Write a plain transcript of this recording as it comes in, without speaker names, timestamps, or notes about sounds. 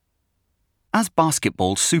As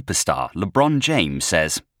basketball superstar LeBron James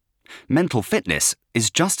says, mental fitness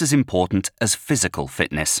is just as important as physical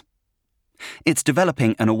fitness. It's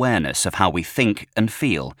developing an awareness of how we think and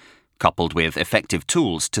feel, coupled with effective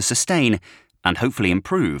tools to sustain and hopefully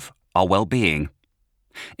improve our well-being.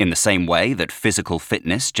 In the same way that physical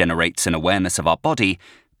fitness generates an awareness of our body,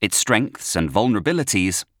 its strengths and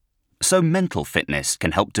vulnerabilities, so mental fitness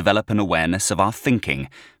can help develop an awareness of our thinking,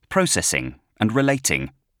 processing, and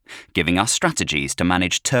relating, giving us strategies to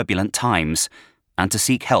manage turbulent times and to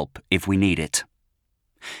seek help if we need it.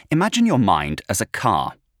 Imagine your mind as a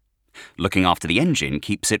car. Looking after the engine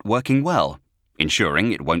keeps it working well,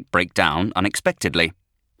 ensuring it won't break down unexpectedly.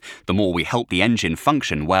 The more we help the engine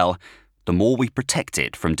function well, the more we protect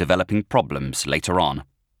it from developing problems later on.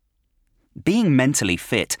 Being mentally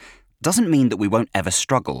fit doesn't mean that we won't ever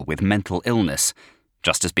struggle with mental illness,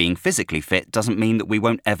 just as being physically fit doesn't mean that we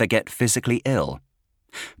won't ever get physically ill.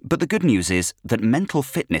 But the good news is that mental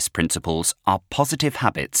fitness principles are positive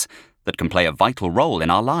habits that can play a vital role in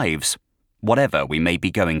our lives, whatever we may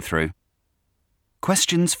be going through.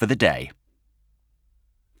 Questions for the day.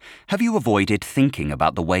 Have you avoided thinking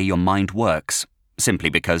about the way your mind works, simply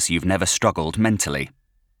because you've never struggled mentally?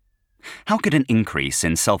 How could an increase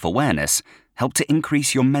in self-awareness help to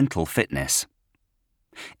increase your mental fitness?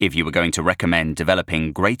 If you were going to recommend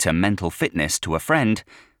developing greater mental fitness to a friend,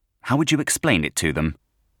 how would you explain it to them?